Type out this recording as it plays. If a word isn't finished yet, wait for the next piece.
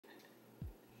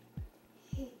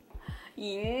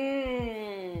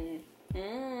Mm.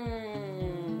 Mm.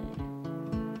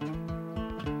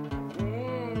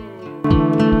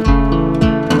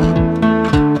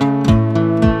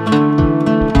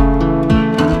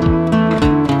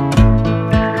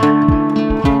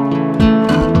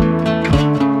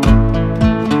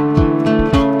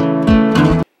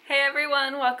 Hey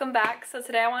everyone, welcome back. So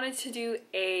today I wanted to do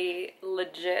a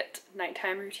legit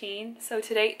nighttime routine. So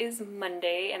today is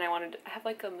Monday and I have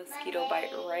like a mosquito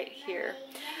bite right here.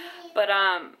 But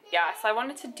yeah, so I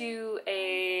wanted to do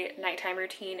a nighttime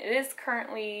routine. It is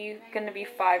currently going to be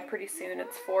 5 pretty soon.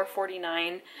 It's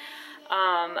 4:49.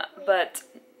 But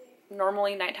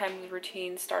normally nighttime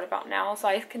routines start about now, so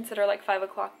I consider like 5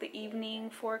 o'clock the evening,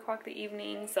 4 o'clock the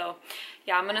evening. So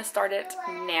yeah, I'm gonna start it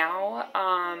now.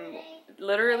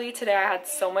 Literally today I had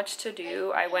so much to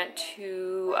do. I went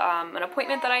to an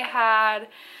appointment that I had.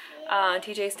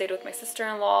 TJ stayed with my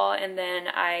sister-in-law, and then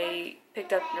I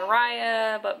picked up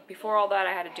Nariah, but before all that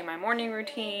I had to do my morning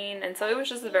routine, and so it was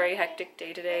just a very hectic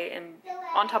day today, and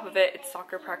on top of it, it's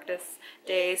soccer practice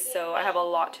day, so I have a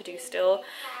lot to do still.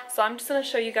 So I'm just going to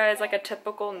show you guys like a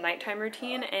typical nighttime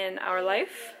routine in our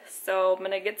life, so I'm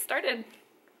going to get started.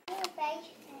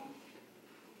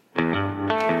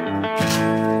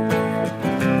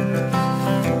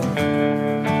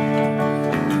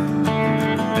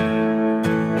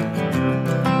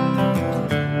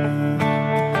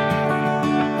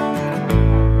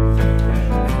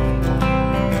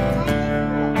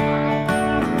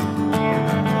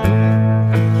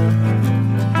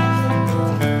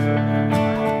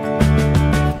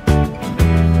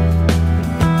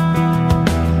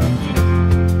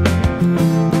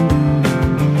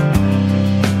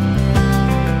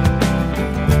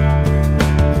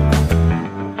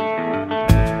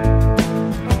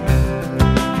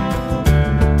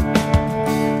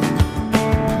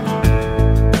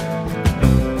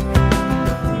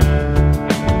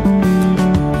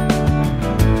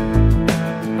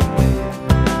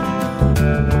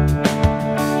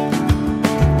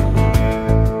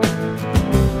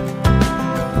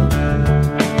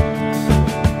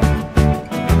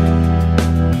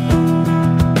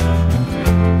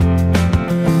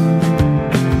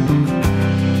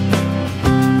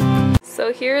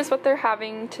 So here's what they're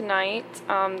having tonight.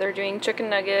 They're doing chicken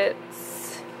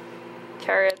nuggets,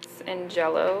 carrots, and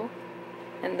jello.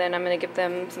 And then I'm going to give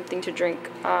them something to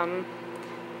drink.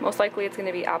 Most likely it's going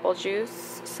to be apple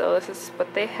juice. So this is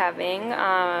what they're having.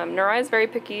 Nariah is very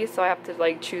picky, so I have to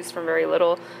like choose from very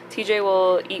little. TJ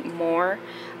will eat more.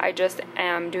 I just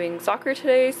am doing soccer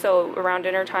today, so around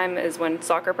dinner time is when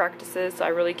soccer practices, so I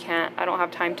don't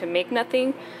have time to make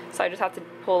nothing. So I just have to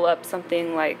pull up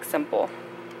something like simple.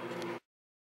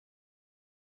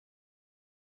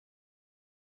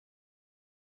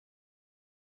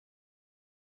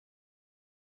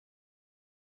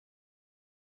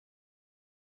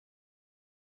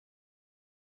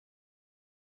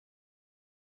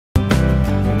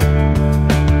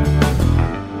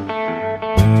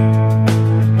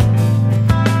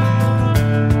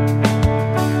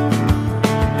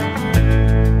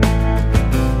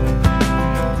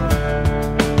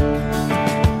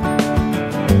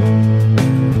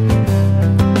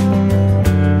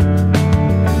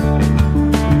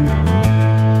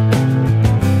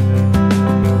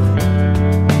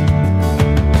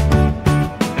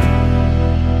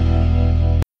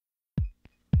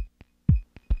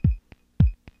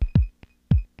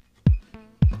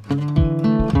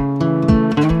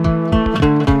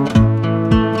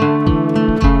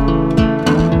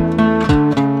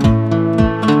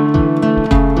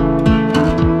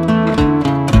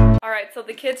 So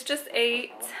the kids just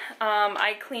ate.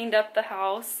 I cleaned up the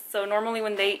house. So normally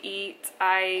when they eat,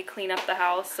 I clean up the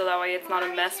house so that way it's not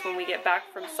a mess when we get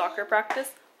back from soccer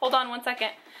practice. Hold on one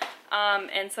second.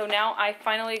 And so now I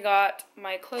finally got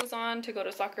my clothes on to go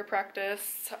to soccer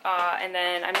practice. And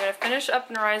then I'm going to finish up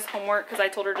Nariah's homework because I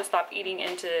told her to stop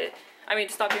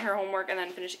stop doing her homework and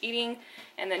then finish eating.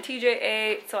 And then TJ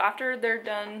ate. So after they're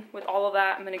done with all of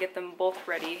that, I'm going to get them both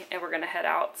ready and we're going to head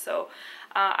out. So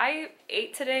I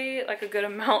ate today like a good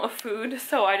amount of food,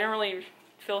 so I didn't really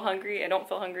feel hungry. I don't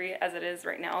feel hungry as it is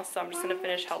right now, so I'm just going to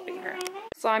finish helping her.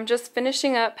 So I'm just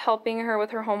finishing up helping her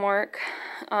with her homework.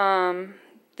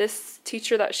 This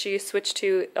teacher that she switched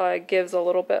to gives a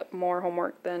little bit more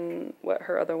homework than what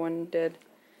her other one did.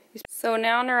 So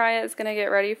now Nariah is going to get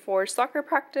ready for soccer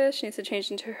practice. She needs to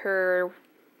change into her,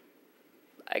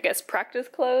 I guess, practice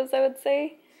clothes, I would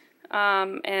say.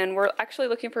 And we're actually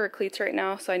looking for her cleats right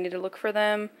now, so I need to look for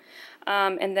them.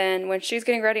 And then when she's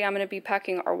getting ready, I'm going to be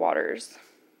packing our waters.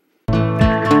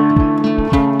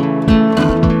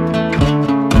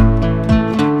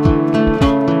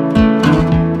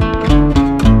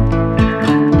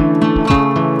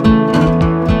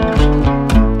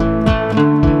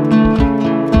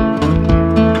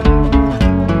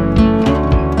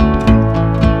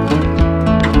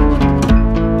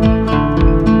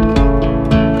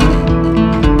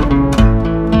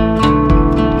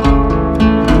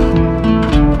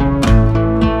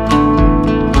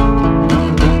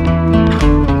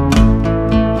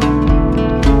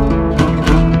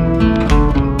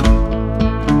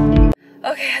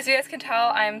 Okay, as you guys can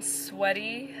tell, I'm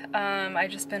sweaty. I've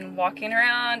just been walking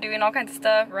around, doing all kinds of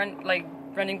stuff,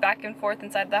 running back and forth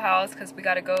inside the house because we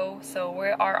gotta go. So we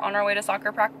are on our way to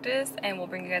soccer practice and we'll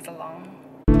bring you guys along.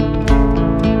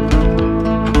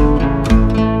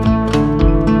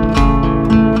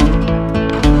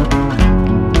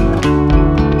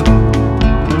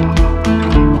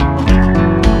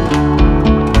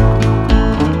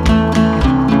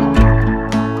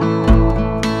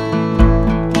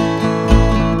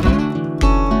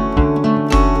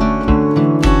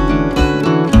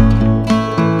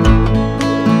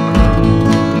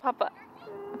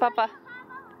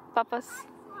 Papa's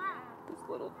his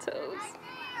little toes.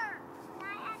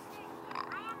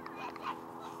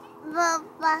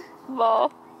 Papa.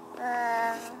 Ball.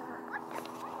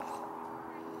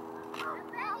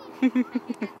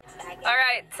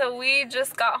 Alright, so we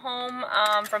just got home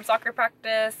from soccer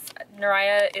practice.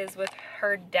 Naraya is with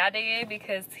her daddy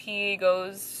because he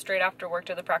goes straight after work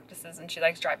to the practices and she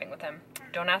likes driving with him.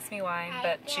 Don't ask me why,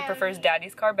 but she prefers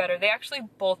daddy's car better. They actually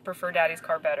both prefer daddy's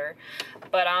car better.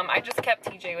 But I just kept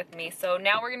TJ with me. So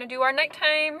now we're gonna do our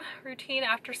nighttime routine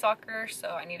after soccer. So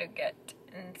I need to get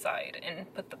inside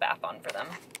and put the bath on for them.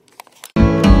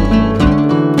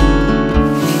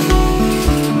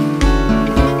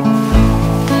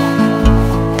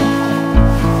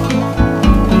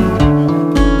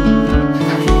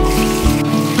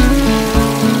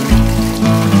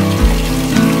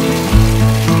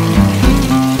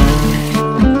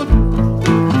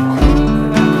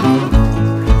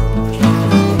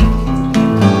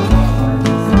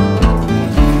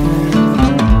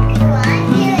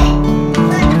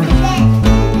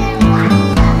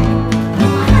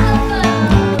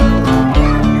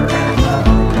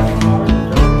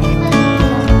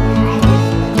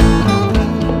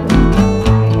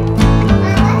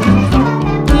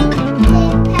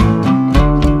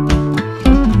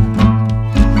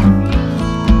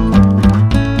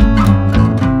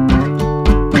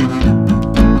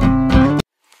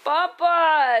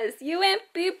 You went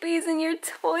pee-pees in your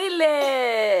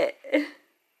toilet.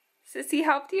 Sissy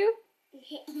helped you?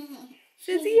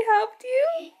 Sissy helped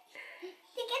you?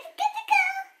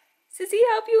 Sissy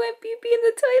helped you went pee-pee in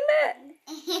the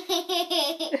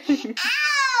toilet?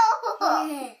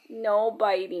 Ow! No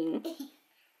biting.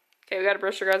 Okay, we gotta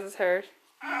brush your guys' hair.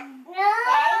 No.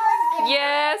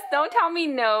 Yes, don't tell me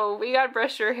no. We gotta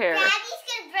brush your hair. Daddy's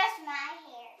gonna brush my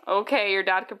hair. Okay, your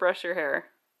dad could brush your hair.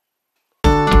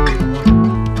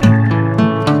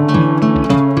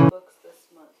 Books this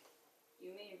month.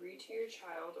 You may read to your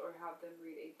child or have them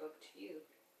read a book to you.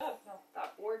 Oh, no,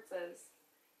 that board says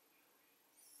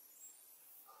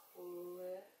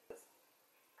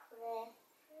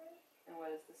and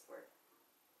what is this word?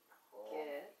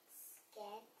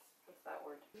 What's that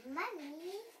word?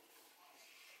 Money.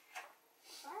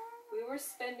 We were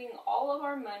spending all of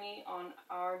our money on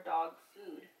our dog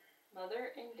food.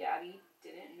 Mother and Daddy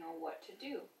didn't know what to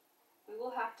do. We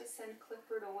will have to send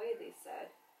Clifford away, they said.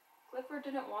 Clifford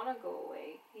didn't want to go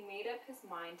away. He made up his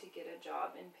mind to get a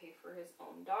job and pay for his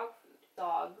own dog food.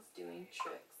 Dogs doing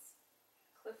tricks.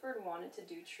 Clifford wanted to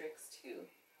do tricks too.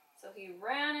 So he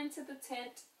ran into the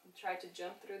tent and tried to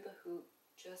jump through the hoop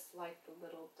just like the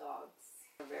little dogs.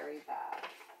 They're very bad.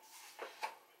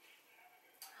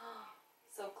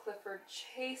 So Clifford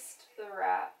chased the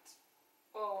rat.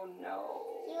 Oh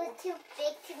no. He was too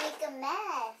big to make a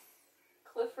mess.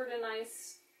 Clifford and I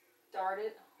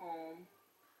started home.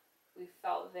 We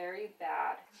felt very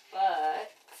bad,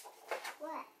 but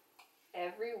What?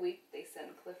 every week they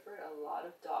send Clifford a lot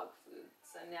of dog food,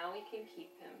 so now we can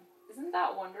keep him. Isn't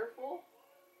that wonderful?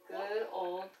 Good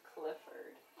old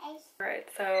Clifford. Alright,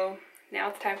 so now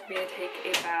it's time for me to take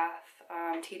a bath.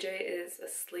 TJ is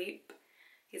asleep.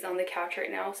 He's on the couch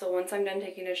right now, so once I'm done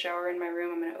taking a shower in my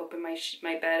room, I'm going to open my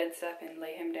bed and stuff and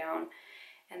lay him down.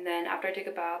 And then after I take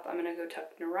a bath, I'm going to go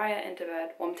tuck Naraya into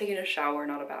bed. Well, I'm taking a shower,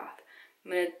 not a bath.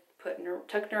 I'm going to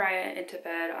tuck Naraya into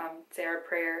bed, say our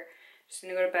prayer, just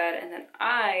going to go to bed, and then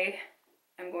I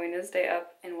am going to stay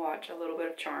up and watch a little bit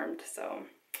of Charmed. So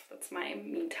that's my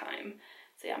me time.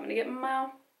 So yeah, I'm going to get my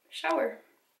shower.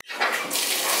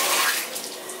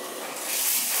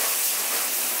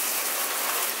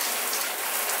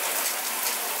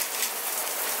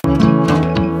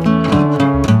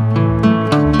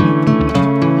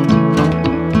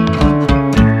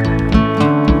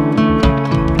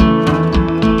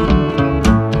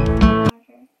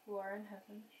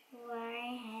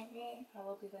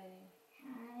 Hallowed be thy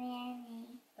name.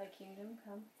 Thy kingdom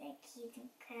come. Thy kingdom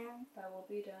come. Thy will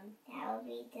be done. Thy will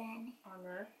be done. On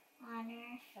earth. On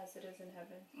earth. As it is in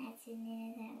heaven. As it is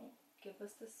in heaven. Give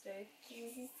us this day Give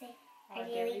us this our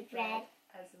daily bread,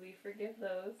 as we forgive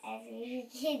those as we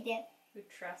forgive them who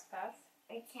trespass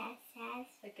or trespass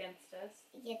against us.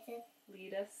 against us.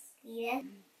 Lead us. Lead us.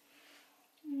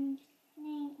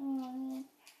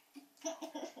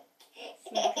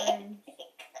 Sweet dreams.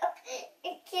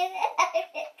 Get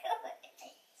it.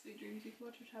 Sweet dreams. You can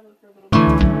watch your tablet for a little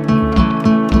bit.